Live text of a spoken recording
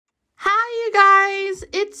you guys,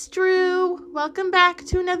 it's Drew. Welcome back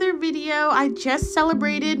to another video. I just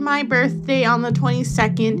celebrated my birthday on the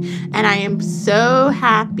 22nd and I am so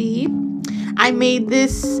happy. I made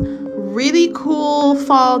this really cool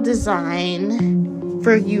fall design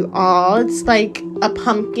for you all. It's like a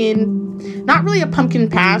pumpkin, not really a pumpkin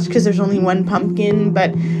patch because there's only one pumpkin,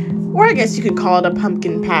 but, or I guess you could call it a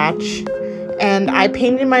pumpkin patch. And I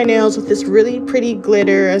painted my nails with this really pretty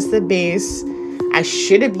glitter as the base. I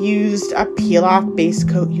should have used a peel-off base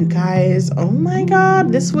coat, you guys. Oh my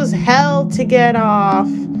god, this was hell to get off.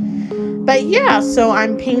 But yeah, so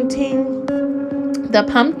I'm painting the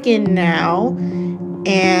pumpkin now.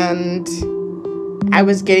 And I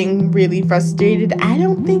was getting really frustrated. I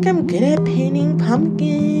don't think I'm good at painting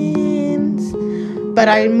pumpkins. But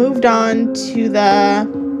I moved on to the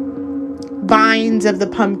vines of the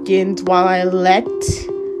pumpkins while I let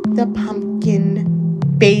the pumpkin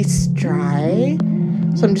base dry.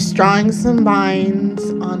 So I'm just drawing some vines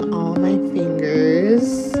on all my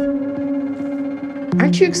fingers.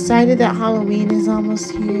 Aren't you excited that Halloween is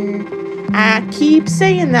almost here? I keep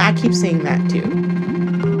saying that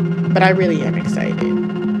too. But I really am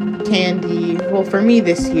excited. Candy, well, for me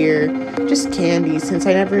this year, just candy, since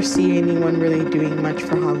I never see anyone really doing much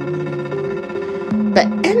for Halloween anymore. But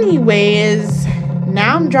anyways,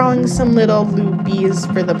 now I'm drawing some little loopies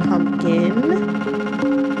for the pumpkin.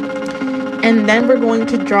 And then we're going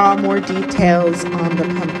to draw more details on the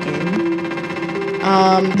pumpkin.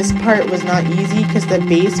 This part was not easy because the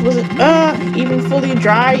base wasn't even fully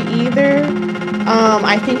dry either.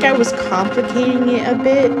 I think I was complicating it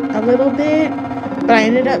a little bit, but I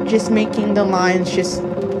ended up just making the lines just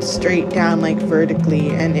straight down, like vertically,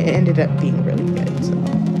 and it ended up being really good. So.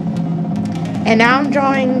 And now I'm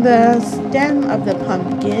drawing the stem of the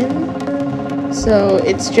pumpkin. So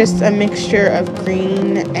it's just a mixture of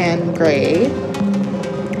green and gray.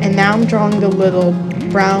 And now I'm drawing the little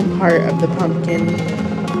brown part of the pumpkin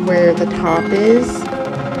where the top is,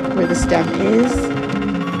 where the stem is.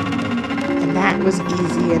 And that was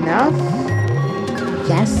easy enough.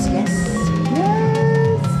 Yes, yes,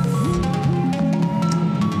 yes.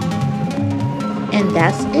 And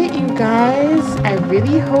that's it, you guys. I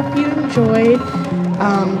really hope you enjoyed.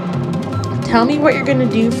 Tell me what you're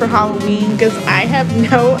gonna do for Halloween, because I have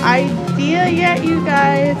no idea yet, you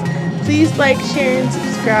guys. Please like, share, and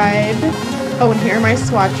subscribe. Oh, and here are my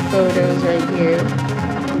swatch photos right here.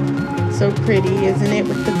 So pretty, isn't it,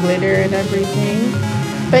 with the glitter and everything?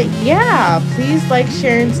 But yeah, please like,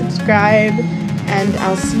 share, and subscribe, and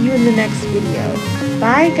I'll see you in the next video.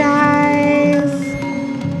 Bye, guys.